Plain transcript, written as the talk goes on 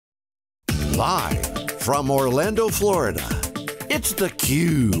Live from Orlando, Florida, it's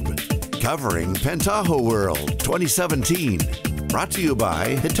theCUBE, covering PentahoWorld 2017. Brought to you by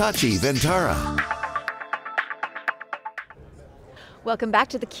Hitachi Vantara. Welcome back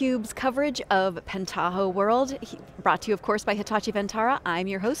to theCUBE's coverage of PentahoWorld, brought to you of course by Hitachi Vantara. I'm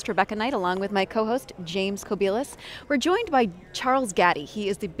your host, Rebecca Knight, along with my co-host, James Kobielus. We're joined by Charles Gaddy. He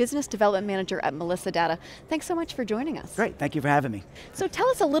is the Business Development Manager at Melissa Data. Thanks so much for joining us. Great, thank you for having me. So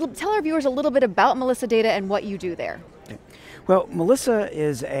tell our viewers a little bit about Melissa Data and what you do there. Okay. Well, Melissa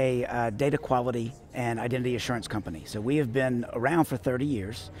is a data quality and identity assurance company. So we have been around for 30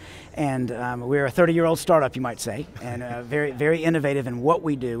 years, and we're a 30-year-old startup, you might say, and very, very innovative in what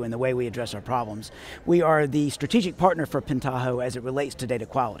we do and the way we address our problems. We are the strategic partner for Pentaho as it relates to data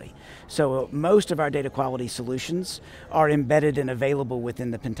quality. So most of our data quality solutions are embedded and available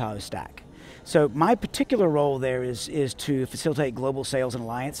within the Pentaho stack. So my particular role there is to facilitate global sales and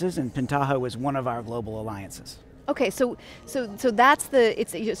alliances, and Pentaho is one of our global alliances. Okay, so that's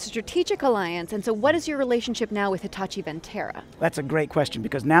it's a strategic alliance, and so what is your relationship now with Hitachi Vantara? That's a great question,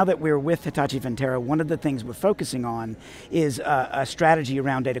 because now that we're with Hitachi Vantara, one of the things we're focusing on is a strategy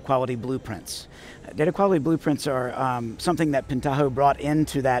around data quality blueprints. Data quality blueprints are something that Pentaho brought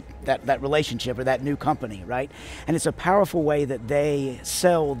into that relationship, or that new company, right? And it's a powerful way that they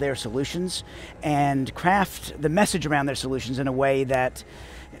sell their solutions and craft the message around their solutions in a way that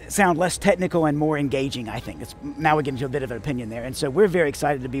sound less technical and more engaging, I think. Now we're getting to a bit of an opinion there. And so we're very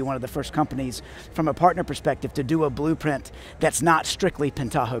excited to be one of the first companies from a partner perspective to do a blueprint that's not strictly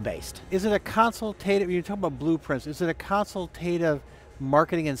Pentaho based. Is it a consultative, you talk about blueprints, is it a consultative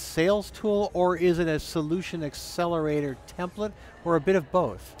marketing and sales tool, or is it a solution accelerator template, or a bit of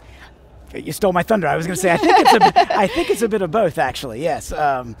both? You stole my thunder. I was going to say, I think it's a bit of both, actually, yes.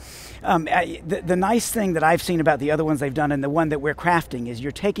 The nice thing that I've seen about the other ones they've done, and the one that we're crafting, is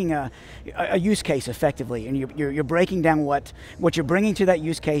you're taking a use case effectively, and you're breaking down what you're bringing to that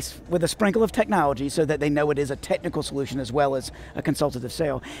use case with a sprinkle of technology so that they know it is a technical solution as well as a consultative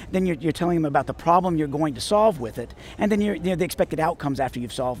sale. Then you're telling them about the problem you're going to solve with it, and then the expected outcomes after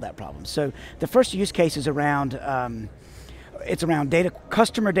you've solved that problem. So the first use case is around it's around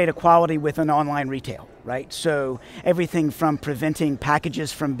customer data quality within online retail, right? So everything from preventing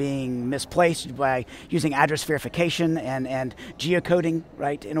packages from being misplaced by using address verification and geocoding,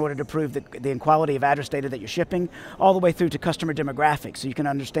 right, in order to prove the quality of address data that you're shipping, all the way through to customer demographics, so you can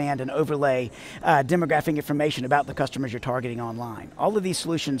understand and overlay demographic information about the customers you're targeting online. All of these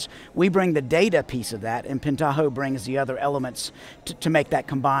solutions, we bring the data piece of that, and Pentaho brings the other elements to make that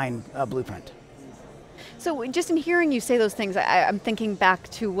combined blueprint. So just in hearing you say those things, I'm thinking back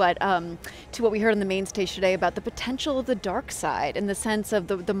to what we heard on the main stage today about the potential of the dark side, in the sense of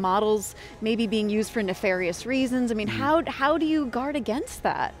the models maybe being used for nefarious reasons. I mean, how do you guard against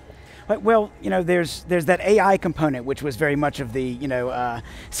that? Well, there's that AI component, which was very much of the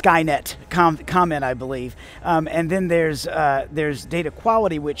Skynet comment, I believe, and then there's data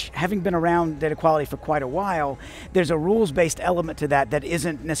quality, which, having been around data quality for quite a while, there's a rules-based element to that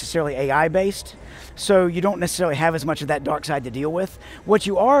isn't necessarily AI-based, so you don't necessarily have as much of that dark side to deal with. What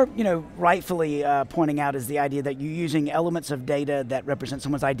you are, rightfully pointing out is the idea that you're using elements of data that represent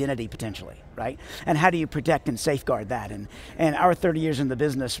someone's identity potentially, right? And how do you protect and safeguard that? And our 30 years in the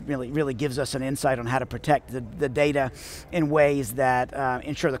business really gives us an insight on how to protect the data in ways that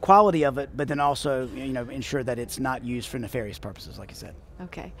ensure the quality of it, but then also ensure that it's not used for nefarious purposes, like I said.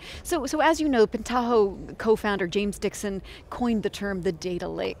 Okay, so as you know, Pentaho co-founder James Dixon coined the term the data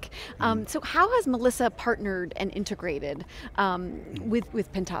lake. So how has Melissa partnered and integrated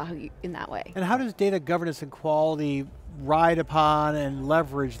with Pentaho in that way? And how does data governance and quality ride upon and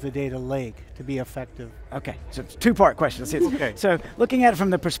leverage the data lake to be effective? Okay, so it's a two-part question. Okay. So looking at it from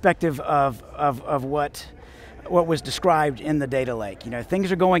the perspective of what was described in the data lake.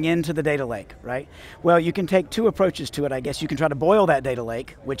 Things are going into the data lake, right? Well, you can take two approaches to it, I guess. You can try to boil that data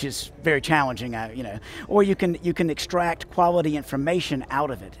lake, which is very challenging, or you can extract quality information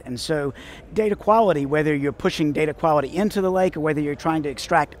out of it. And so data quality, whether you're pushing data quality into the lake or whether you're trying to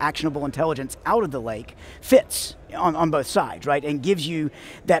extract actionable intelligence out of the lake, fits on both sides, right? And gives you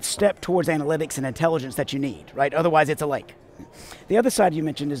that step towards analytics and intelligence that you need, right? Otherwise it's a lake. The other side you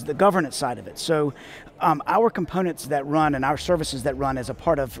mentioned is the governance side of it. So our components that run and our services that run as a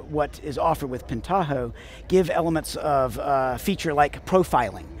part of what is offered with Pentaho give elements of feature like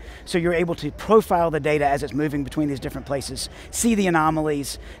profiling. So you're able to profile the data as it's moving between these different places, see the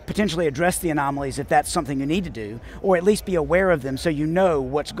anomalies, potentially address the anomalies if that's something you need to do, or at least be aware of them so you know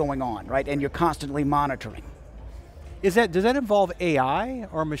what's going on, right? And you're constantly monitoring. Does that involve AI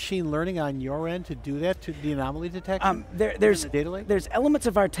or machine learning on your end to do that, to the anomaly detection? There's in the data lake? There's elements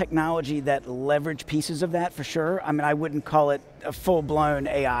of our technology that leverage pieces of that for sure. I mean, I wouldn't call it a full-blown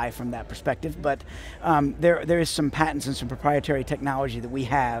AI from that perspective, but there is some patents and some proprietary technology that we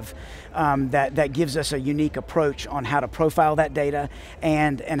have that gives us a unique approach on how to profile that data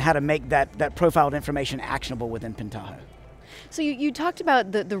and how to make that profiled information actionable within Pentaho. So you talked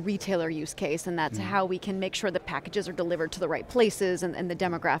about the retailer use case, and that's how we can make sure that packages are delivered to the right places and the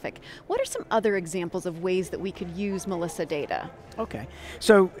demographic. What are some other examples of ways that we could use Melissa data? Okay,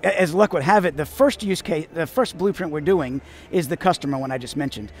 so as luck would have it, the first use case, the first blueprint we're doing is the customer one I just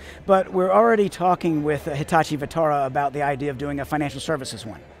mentioned. But we're already talking with Hitachi Vantara about the idea of doing a financial services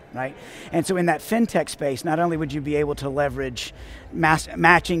one. Right? And so in that fintech space, not only would you be able to leverage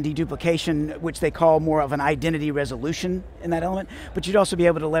matching, deduplication, which they call more of an identity resolution in that element, but you'd also be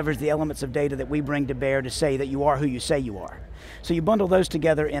able to leverage the elements of data that we bring to bear to say that you are who you say you are. So you bundle those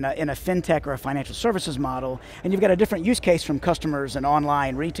together in a fintech or a financial services model, and you've got a different use case from customers and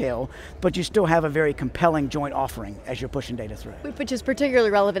online retail, but you still have a very compelling joint offering as you're pushing data through. Which is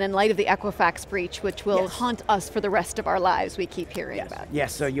particularly relevant in light of the Equifax breach, which will haunt us for the rest of our lives, we keep hearing about.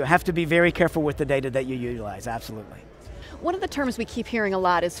 Yes, so you have to be very careful with the data that you utilize, absolutely. One of the terms we keep hearing a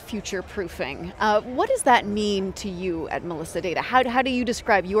lot is future-proofing. What does that mean to you at Melissa Data? How do you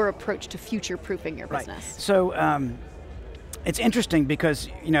describe your approach to future-proofing your business? Right. So, it's interesting because,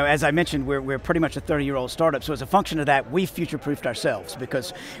 you know, as I mentioned, we're pretty much a 30-year-old startup, so as a function of that, we've future-proofed ourselves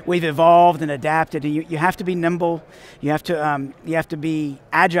because we've evolved and adapted, and you have to be nimble, you have to be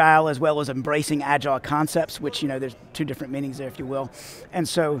agile as well as embracing agile concepts, which, you know, there's two different meanings there, if you will. And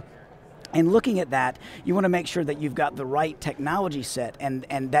so, in looking at that, you want to make sure that you've got the right technology set and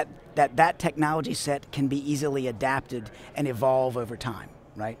that technology set can be easily adapted and evolve over time.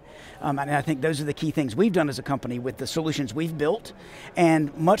 Right? And I think those are the key things we've done as a company with the solutions we've built.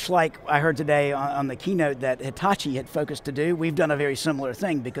 And much like I heard today on the keynote that Hitachi had focused to do, we've done a very similar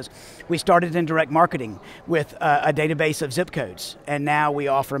thing because we started in direct marketing with a database of zip codes. And now we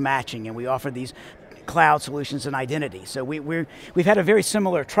offer matching and we offer these cloud solutions and identity. So we've had a very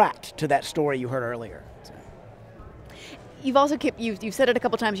similar track to that story you heard earlier. So. You've also you've said it a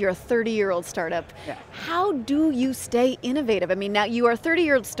couple times, you're a 30-year-old startup. Yeah. How do you stay innovative? I mean, now you are a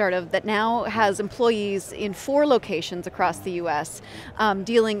 30-year-old startup that now has employees in 4 locations across the US,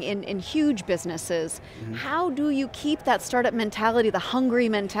 dealing in huge businesses. How do you keep that startup mentality, the hungry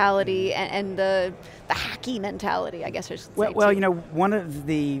mentality, and the hacky mentality, I guess I should say? Well, you know, one of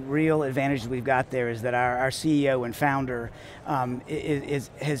the real advantages we've got there is that our CEO and founder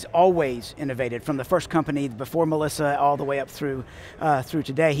has always innovated from the first company before Melissa all the way up through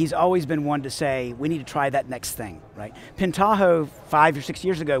today. He's always been one to say, we need to try that next thing, right? Pentaho 5 or 6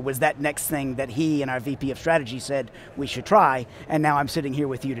 years ago was that next thing that he and our VP of strategy said we should try, and now I'm sitting here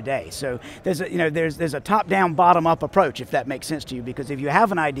with you today. So there's a top-down, bottom-up approach, if that makes sense to you, because if you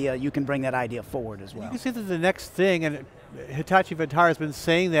have an idea, you can bring that idea forward as well. You can see that the next thing, and Hitachi Vantara has been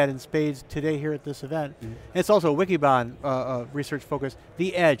saying that in spades today here at this event. And it's also a Wikibon research focus.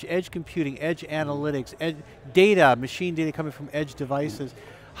 The edge computing, edge analytics, data, machine data coming from edge devices.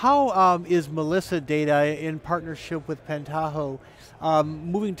 How is Melissa Data in partnership with Pentaho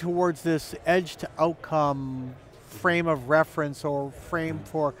moving towards this edge to outcome frame of reference or frame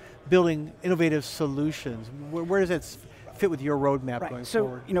for building innovative solutions? Where does that fit with your roadmap going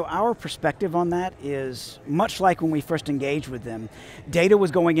forward? So, you know, our perspective on that is much like when we first engaged with them. Data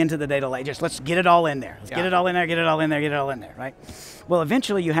was going into the data lake, just let's get it all in there. Let's get it all in there, get it all in there, get it all in there, right? Well,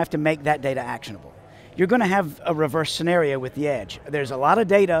 eventually you have to make that data actionable. You're going to have a reverse scenario with the edge. There's a lot of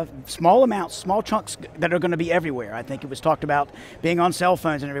data, small amounts, small chunks that are going to be everywhere. I think it was talked about being on cell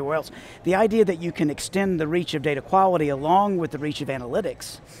phones and everywhere else. The idea that you can extend the reach of data quality along with the reach of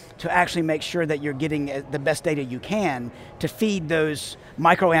analytics to actually make sure that you're getting the best data you can to feed those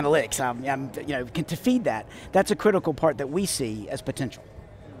micro analytics, you know, to feed that. That's a critical part that we see as potential.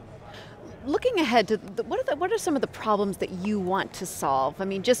 Looking ahead to what are some of the problems that you want to solve? I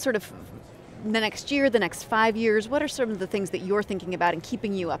mean, just sort of the next year, the next 5 years, what are some of the things that you're thinking about and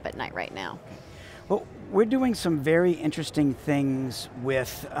keeping you up at night right now? Well, we're doing some very interesting things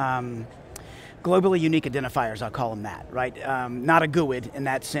with globally unique identifiers, I'll call them that, right? Not a GUID in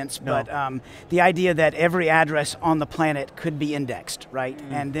that sense, but the idea that every address on the planet could be indexed, right?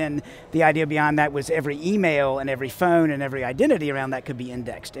 And then the idea beyond that was every email and every phone and every identity around that could be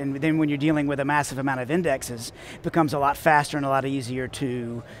indexed. And then when you're dealing with a massive amount of indexes, it becomes a lot faster and a lot easier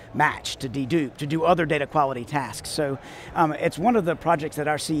to match, to dedupe, to do other data quality tasks. So it's one of the projects that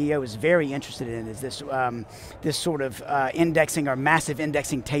our CEO is very interested in, is this, this sort of indexing or massive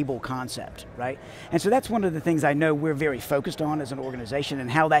indexing table concept, right? right? And so that's one of the things I know we're very focused on as an organization, and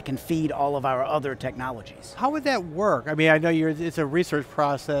how that can feed all of our other technologies. How would that work? I mean, I know it's a research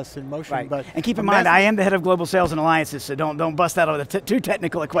process in motion, right. but and keep in mind, I am the head of global sales and alliances, so don't bust out with too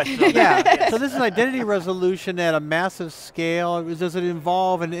technical a question. Yeah. So this is identity resolution at a massive scale. Does it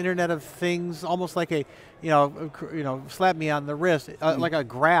involve an Internet of Things, almost like a, slap me on the wrist, like a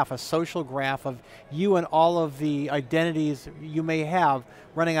graph, a social graph of you and all of the identities you may have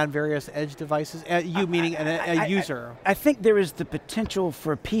running on various edge devices? You meaning a user. I think there is the potential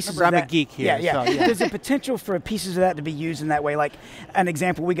for pieces of that. I'm a geek here. Yeah. So, yeah. There's a potential for pieces of that to be used in that way. Like an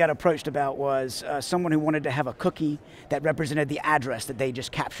example we got approached about was someone who wanted to have a cookie that represented the address that they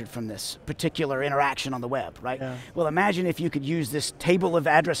just captured from this particular interaction on the web, right? Yeah. Well, imagine if you could use this table of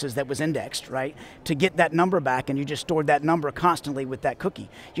addresses that was indexed, right, to get that number back, and you just stored that number constantly with that cookie.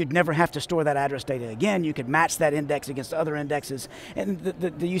 You'd never have to store that address data again. You could match that index against other indexes, and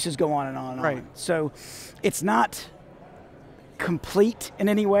the uses go on and on and on. So it's not complete in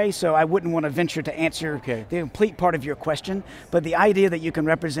any way, so I wouldn't want to venture to answer the complete part of your question, but the idea that you can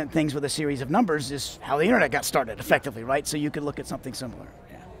represent things with a series of numbers is how the internet got started, effectively, right? So you could look at something similar.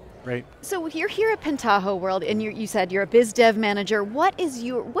 Right. So you're here at Pentaho and you said you're a biz dev manager. What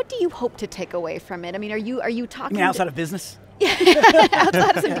do you hope to take away from it? I mean, are you talking? You mean outside of business?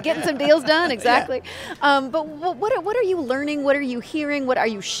 Outside of getting some deals done, exactly. Yeah. But what are you learning? What are you hearing? What are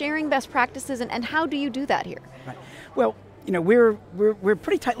you sharing best practices, and how do you do that here? Right. Well, we're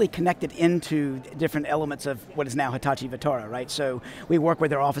pretty tightly connected into different elements of what is now Hitachi Vantara, right? So we work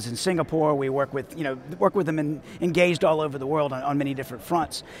with their office in Singapore. We work with them and engaged all over the world on many different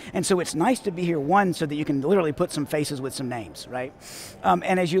fronts. And so it's nice to be here, one, so that you can literally put some faces with some names, right?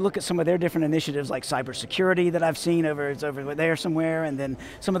 And as you look at some of their different initiatives, like cybersecurity that I've seen it's over there somewhere, and then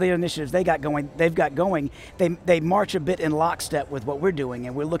some of the initiatives they've got going, they march a bit in lockstep with what we're doing,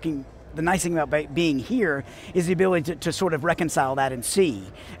 and we're looking. The nice thing about being here is the ability to sort of reconcile that and see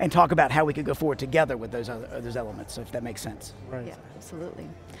and talk about how we could go forward together with those elements, if that makes sense. Right. Yeah, absolutely.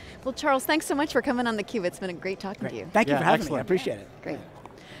 Well, Charles, thanks so much for coming on theCUBE. It's been a great talking to you. Thank you for having me. I appreciate it. Great.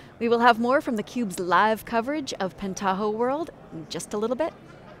 We will have more from theCUBE's live coverage of Pentaho World in just a little bit.